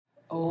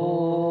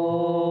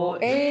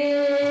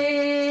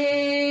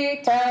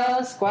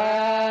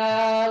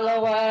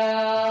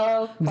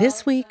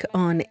This week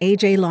on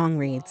AJ Long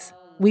Reads,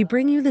 we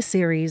bring you the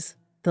series,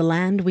 The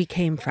Land We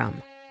Came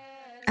From.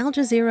 Al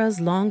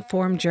Jazeera's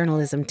long-form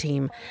journalism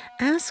team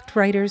asked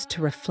writers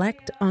to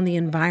reflect on the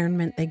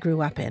environment they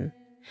grew up in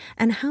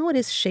and how it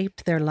has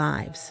shaped their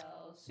lives.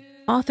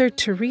 Author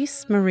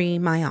Terese Marie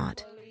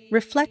Mailhot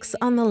reflects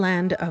on the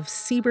land of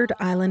Seabird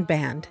Island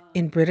Band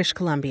in British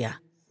Columbia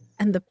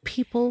and the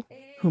people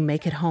who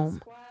make it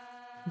home.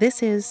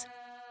 This is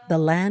The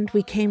Land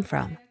We Came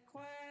From.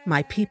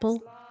 My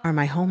People Are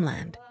My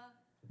Homeland.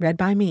 Read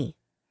by me,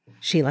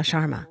 Sheila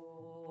Sharma.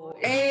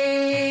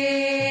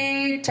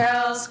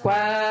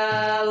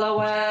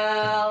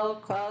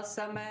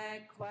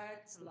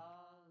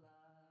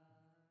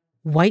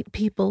 White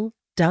people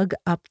dug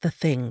up the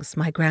things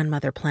my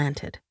grandmother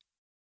planted.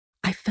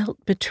 I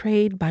felt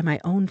betrayed by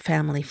my own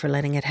family for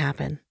letting it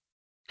happen.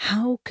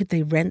 How could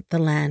they rent the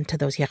land to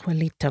those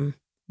Yahualitam,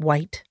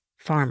 white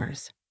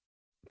farmers?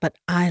 But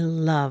I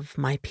love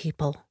my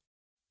people.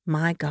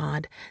 My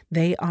God,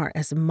 they are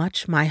as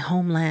much my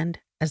homeland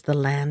as the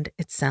land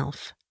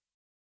itself.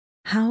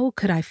 How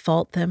could I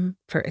fault them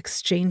for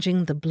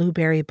exchanging the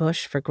blueberry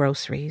bush for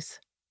groceries,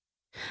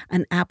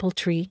 an apple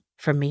tree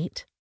for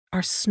meat,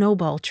 our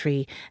snowball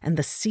tree and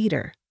the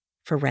cedar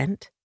for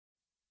rent?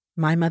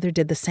 My mother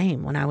did the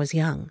same when I was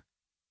young.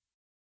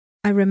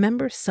 I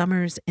remember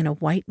summers in a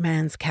white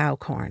man's cow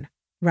corn,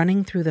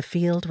 running through the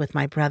field with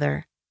my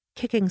brother,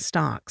 kicking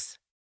stalks,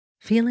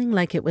 feeling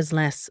like it was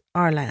less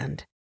our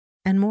land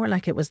and more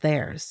like it was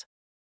theirs.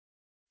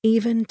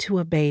 Even to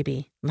a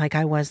baby like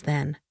I was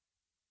then,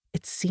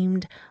 it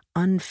seemed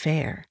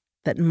unfair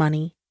that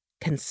money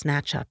can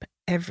snatch up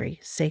every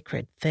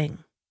sacred thing.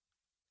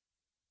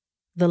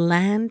 The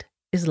land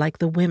is like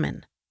the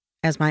women,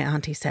 as my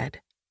auntie said,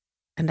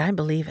 and I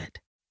believe it.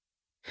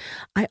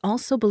 I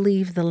also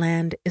believe the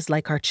land is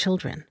like our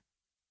children,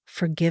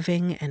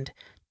 forgiving and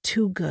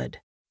too good,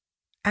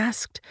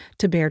 asked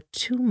to bear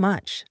too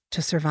much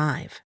to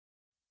survive.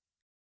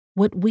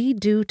 What we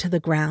do to the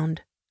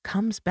ground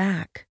comes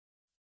back.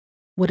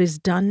 What is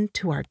done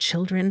to our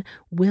children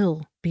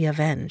will be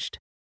avenged,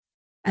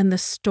 and the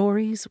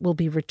stories will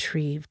be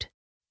retrieved,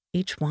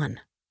 each one.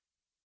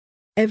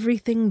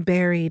 Everything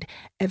buried,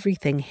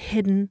 everything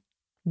hidden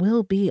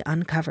will be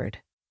uncovered.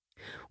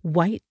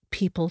 White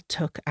people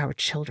took our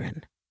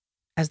children,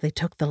 as they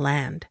took the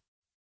land,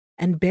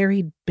 and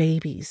buried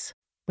babies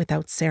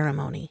without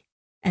ceremony,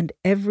 and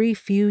every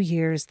few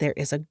years there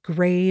is a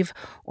grave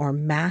or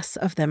mass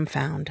of them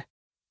found.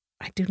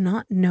 I do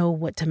not know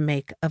what to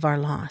make of our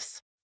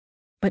loss.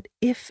 But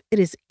if it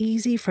is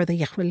easy for the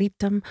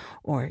Yahualitam,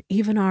 or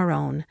even our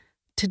own,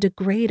 to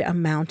degrade a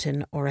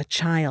mountain or a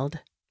child,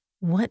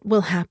 what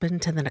will happen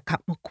to the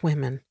Nakapmuk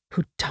women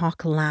who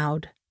talk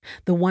loud,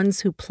 the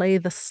ones who play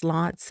the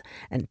slots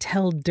and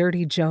tell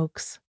dirty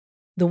jokes,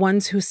 the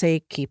ones who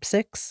say keep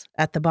six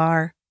at the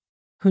bar,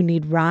 who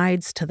need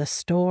rides to the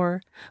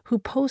store, who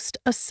post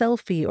a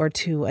selfie or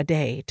two a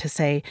day to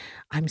say,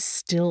 I'm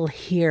still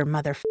here,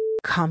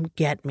 come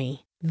get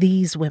me.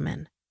 These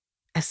women,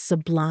 as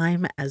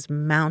sublime as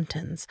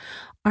mountains,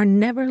 are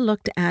never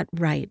looked at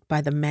right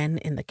by the men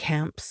in the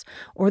camps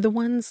or the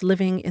ones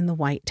living in the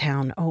white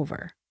town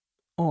over,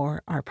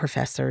 or our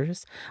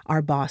professors,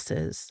 our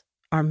bosses,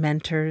 our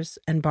mentors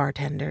and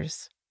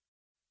bartenders.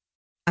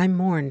 I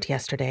mourned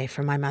yesterday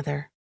for my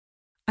mother.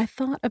 I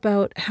thought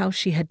about how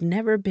she had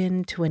never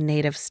been to a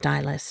native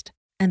stylist,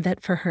 and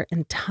that for her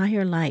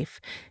entire life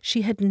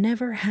she had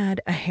never had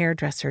a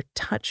hairdresser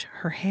touch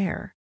her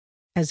hair,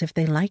 as if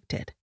they liked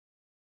it.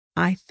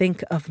 I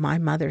think of my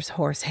mother's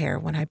horsehair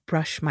when I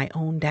brush my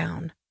own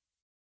down.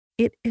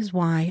 It is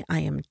why I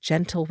am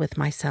gentle with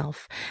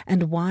myself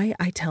and why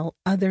I tell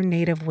other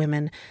Native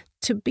women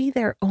to be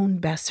their own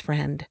best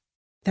friend,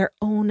 their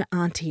own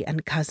auntie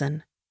and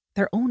cousin,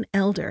 their own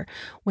elder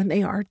when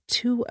they are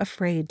too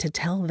afraid to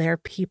tell their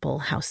people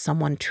how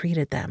someone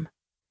treated them.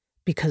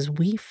 Because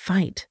we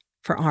fight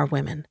for our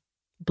women,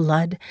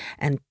 blood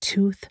and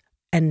tooth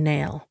and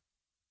nail.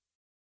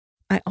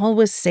 I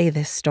always say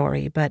this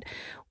story, but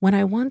when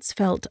I once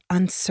felt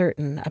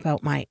uncertain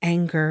about my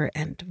anger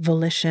and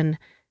volition,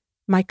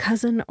 my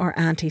cousin or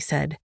auntie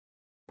said,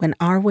 when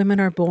our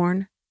women are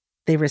born,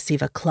 they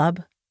receive a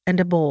club and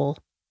a bowl,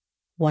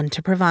 one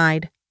to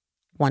provide,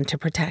 one to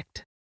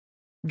protect.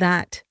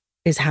 That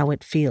is how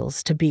it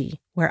feels to be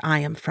where I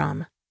am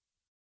from.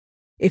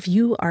 If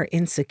you are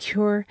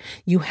insecure,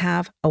 you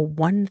have a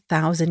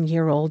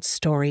 1,000-year-old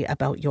story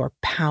about your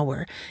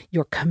power,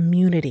 your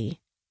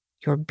community,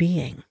 your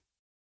being.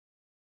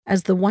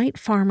 As the white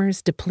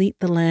farmers deplete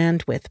the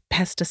land with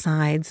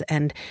pesticides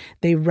and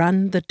they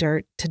run the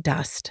dirt to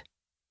dust,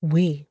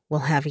 we will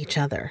have each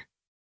other.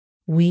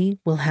 We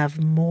will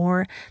have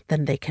more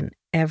than they can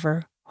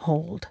ever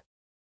hold.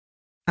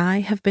 I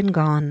have been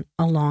gone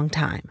a long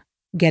time,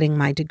 getting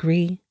my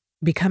degree,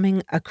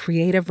 becoming a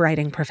creative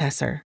writing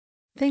professor,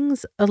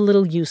 things a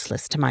little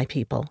useless to my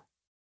people.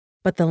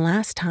 But the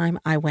last time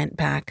I went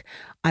back,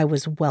 I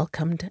was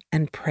welcomed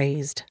and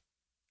praised.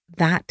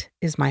 That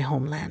is my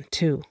homeland,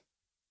 too.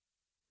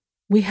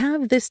 We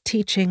have this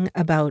teaching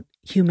about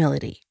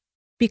humility,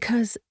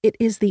 Because it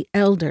is the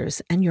elders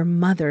and your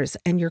mothers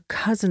and your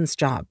cousins'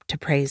 job to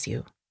praise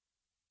you.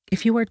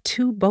 If you are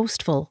too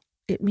boastful,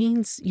 it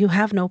means you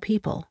have no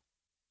people.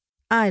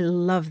 I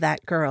love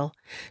that girl.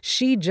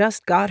 She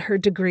just got her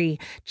degree.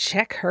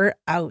 Check her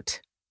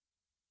out,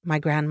 my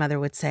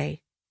grandmother would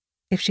say,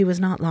 if she was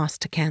not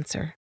lost to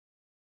cancer.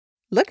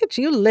 Look at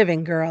you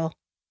living, girl,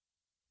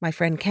 my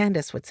friend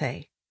Candace would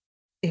say,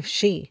 if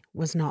she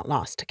was not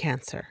lost to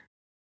cancer.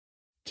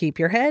 Keep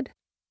your head,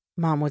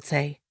 Mom would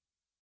say,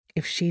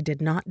 if she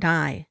did not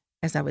die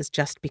as I was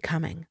just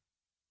becoming.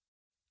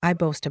 I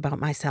boast about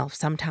myself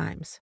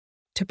sometimes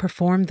to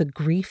perform the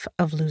grief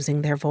of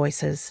losing their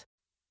voices.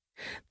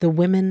 The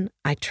women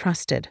I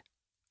trusted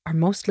are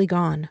mostly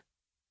gone,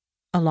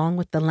 along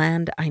with the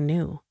land I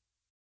knew.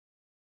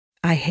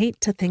 I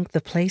hate to think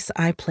the place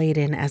I played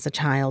in as a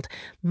child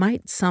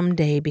might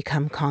someday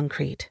become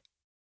concrete,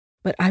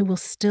 but I will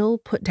still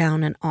put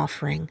down an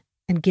offering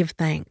and give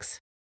thanks,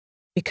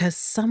 because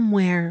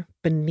somewhere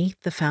beneath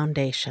the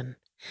foundation,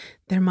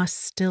 there must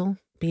still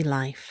be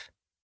life,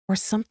 or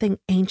something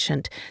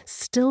ancient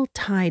still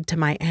tied to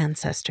my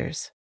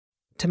ancestors,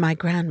 to my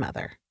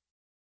grandmother.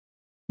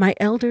 My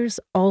elders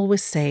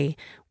always say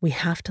we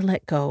have to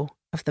let go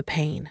of the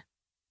pain.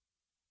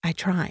 I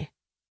try.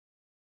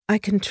 I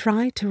can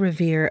try to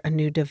revere a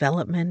new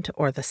development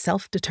or the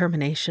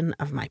self-determination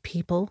of my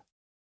people,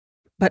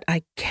 but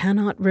I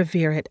cannot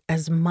revere it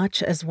as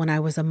much as when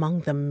I was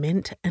among the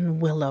mint and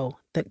willow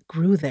that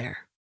grew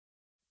there.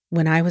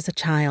 When I was a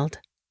child,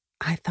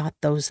 I thought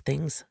those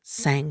things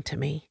sang to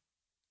me.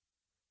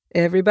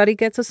 Everybody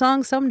gets a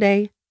song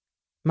someday,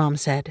 Mom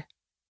said.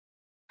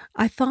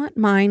 I thought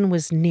mine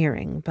was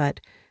nearing,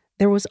 but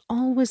there was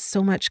always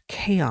so much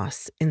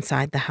chaos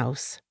inside the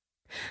house.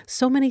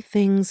 So many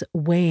things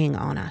weighing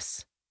on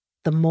us.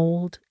 The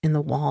mold in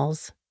the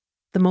walls,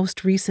 the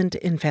most recent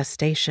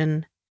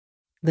infestation,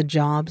 the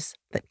jobs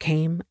that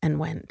came and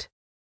went.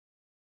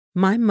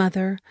 My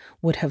mother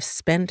would have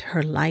spent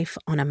her life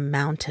on a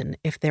mountain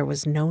if there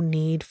was no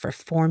need for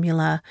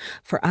formula,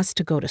 for us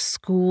to go to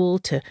school,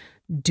 to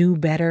do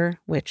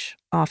better, which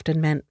often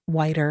meant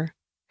whiter,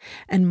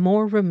 and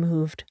more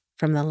removed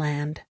from the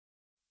land.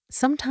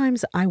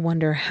 Sometimes I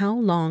wonder how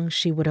long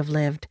she would have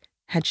lived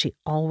had she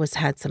always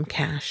had some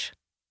cash.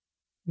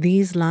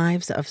 These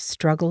lives of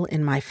struggle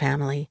in my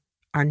family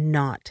are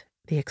not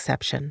the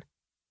exception,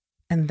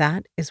 and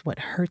that is what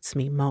hurts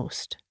me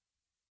most.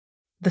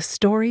 The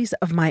stories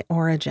of my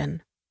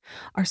origin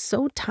are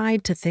so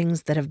tied to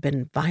things that have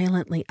been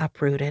violently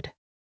uprooted.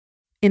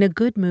 In a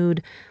good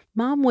mood,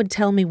 Mom would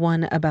tell me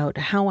one about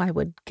how I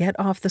would get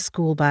off the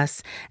school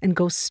bus and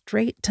go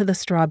straight to the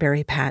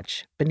strawberry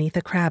patch beneath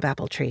a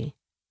crabapple tree.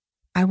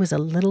 I was a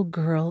little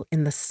girl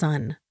in the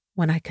sun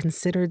when I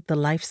considered the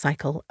life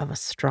cycle of a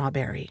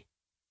strawberry.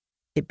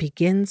 It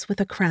begins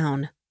with a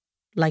crown,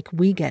 like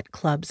we get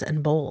clubs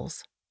and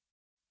bowls.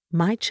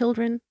 My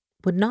children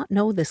would not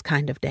know this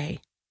kind of day.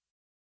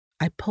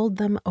 I pulled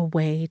them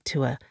away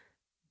to a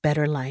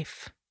better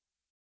life.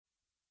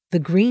 The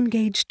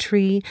greengage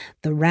tree,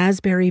 the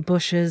raspberry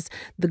bushes,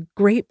 the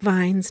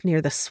grapevines near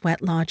the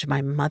sweat lodge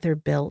my mother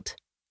built,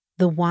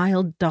 the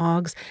wild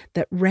dogs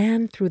that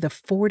ran through the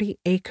 40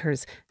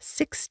 acres,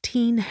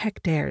 16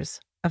 hectares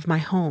of my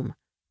home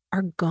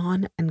are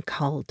gone and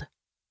culled.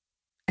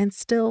 And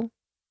still,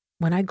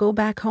 when I go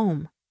back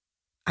home,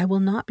 I will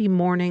not be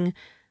mourning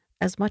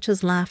as much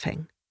as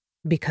laughing,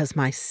 because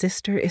my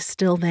sister is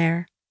still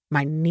there,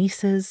 my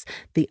nieces,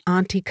 the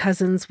auntie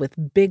cousins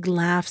with big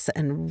laughs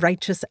and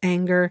righteous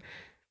anger,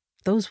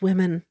 those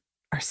women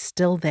are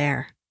still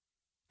there,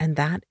 and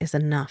that is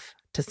enough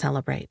to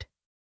celebrate.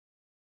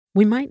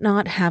 We might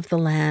not have the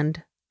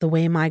land the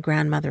way my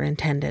grandmother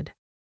intended,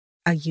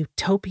 a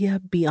utopia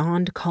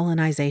beyond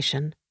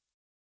colonization,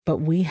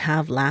 but we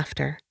have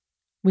laughter.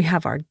 We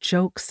have our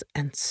jokes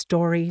and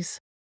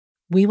stories.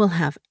 We will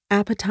have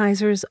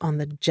appetizers on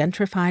the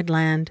gentrified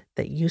land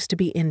that used to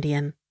be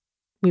Indian.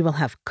 We will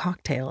have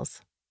cocktails.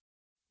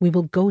 We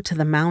will go to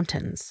the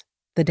mountains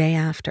the day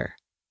after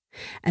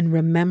and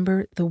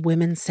remember the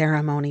women's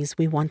ceremonies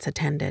we once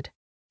attended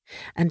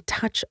and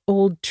touch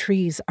old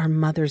trees our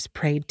mothers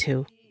prayed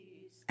to,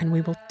 and we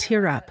will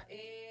tear up.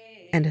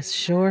 And as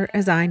sure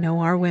as I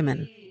know our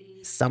women,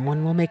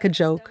 someone will make a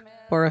joke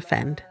or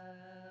offend.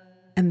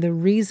 And the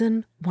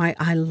reason why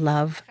I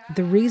love,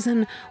 the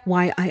reason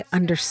why I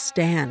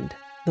understand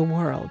the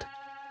world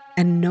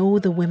and know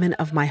the women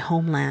of my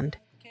homeland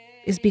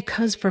is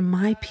because for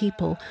my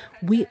people,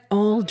 we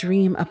all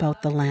dream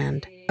about the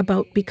land,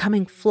 about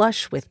becoming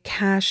flush with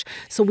cash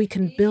so we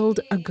can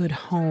build a good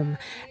home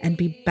and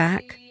be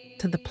back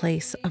to the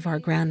place of our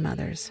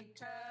grandmothers,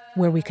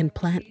 where we can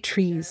plant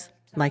trees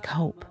like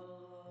hope,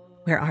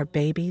 where our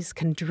babies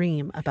can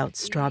dream about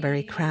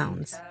strawberry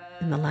crowns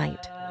in the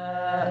light.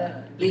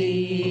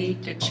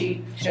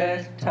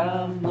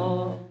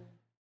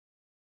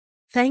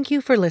 Thank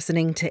you for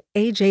listening to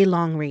A.J.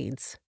 Long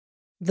Reads.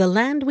 The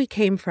Land We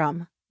Came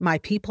From, My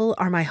People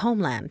Are My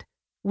Homeland,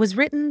 was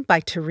written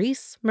by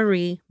Terese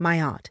Marie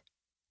Mailhot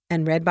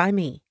and read by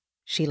me,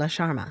 Sheila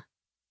Sharma.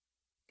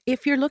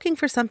 If you're looking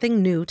for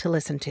something new to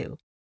listen to,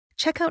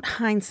 check out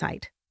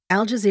Hindsight,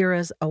 Al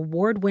Jazeera's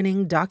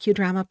award-winning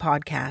docudrama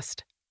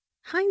podcast.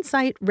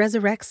 Hindsight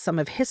resurrects some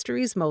of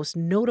history's most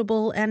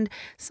notable and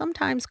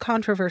sometimes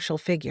controversial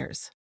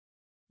figures.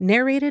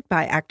 Narrated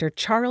by actor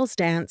Charles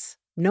Dance,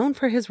 known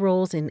for his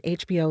roles in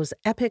HBO's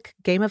epic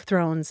Game of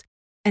Thrones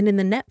and in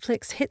the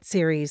Netflix hit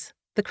series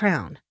The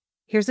Crown.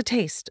 Here's a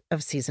taste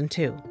of Season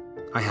 2.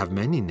 I have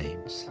many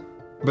names,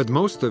 but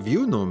most of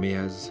you know me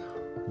as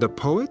the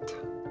poet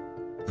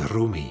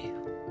Rumi.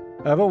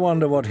 Ever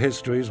wonder what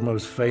history's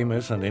most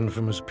famous and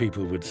infamous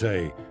people would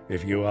say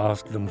if you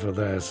asked them for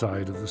their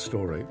side of the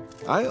story?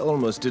 I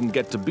almost didn't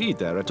get to be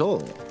there at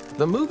all.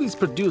 The movie's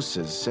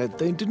producers said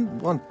they didn't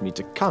want me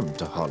to come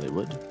to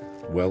Hollywood.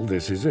 Well,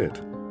 this is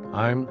it.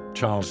 I'm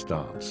Charles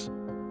Dance.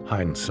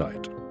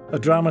 Hindsight, a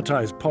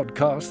dramatized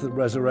podcast that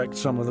resurrects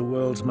some of the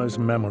world's most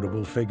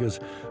memorable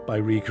figures by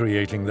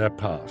recreating their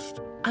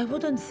past. I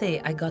wouldn't say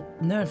I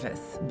got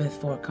nervous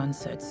before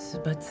concerts,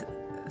 but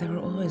there were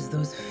always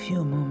those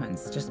few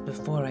moments just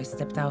before I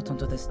stepped out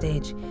onto the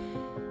stage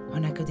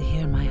when I could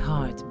hear my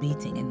heart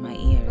beating in my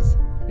ears.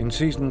 In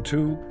Season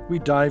 2, we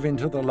dive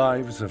into the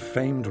lives of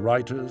famed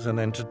writers and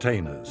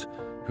entertainers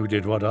who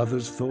did what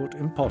others thought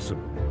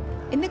impossible.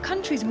 In the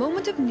country's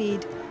moment of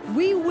need,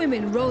 we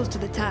women rose to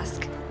the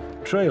task.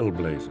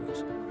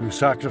 Trailblazers who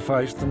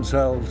sacrificed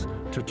themselves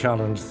to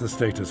challenge the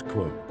status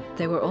quo.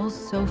 They were all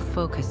so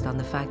focused on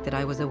the fact that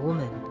I was a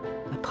woman,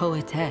 a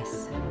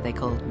poetess, they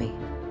called me.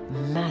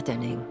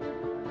 Maddening.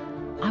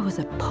 I was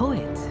a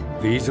poet.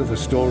 These are the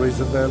stories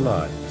of their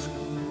lives,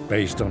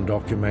 based on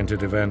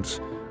documented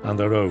events and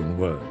their own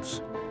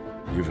words.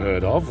 You've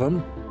heard of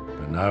them,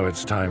 but now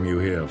it's time you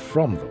hear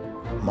from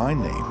them. My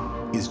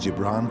name is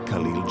Gibran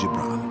Khalil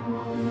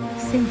Gibran.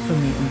 Sing for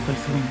me,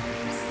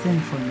 Kulthum. Sing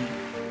for me.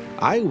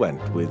 I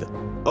went with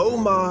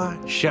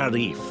Omar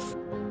Sharif.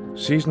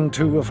 Season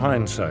 2 of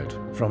Hindsight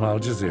from Al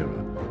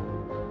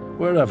Jazeera.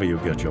 Wherever you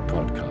get your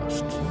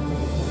podcasts.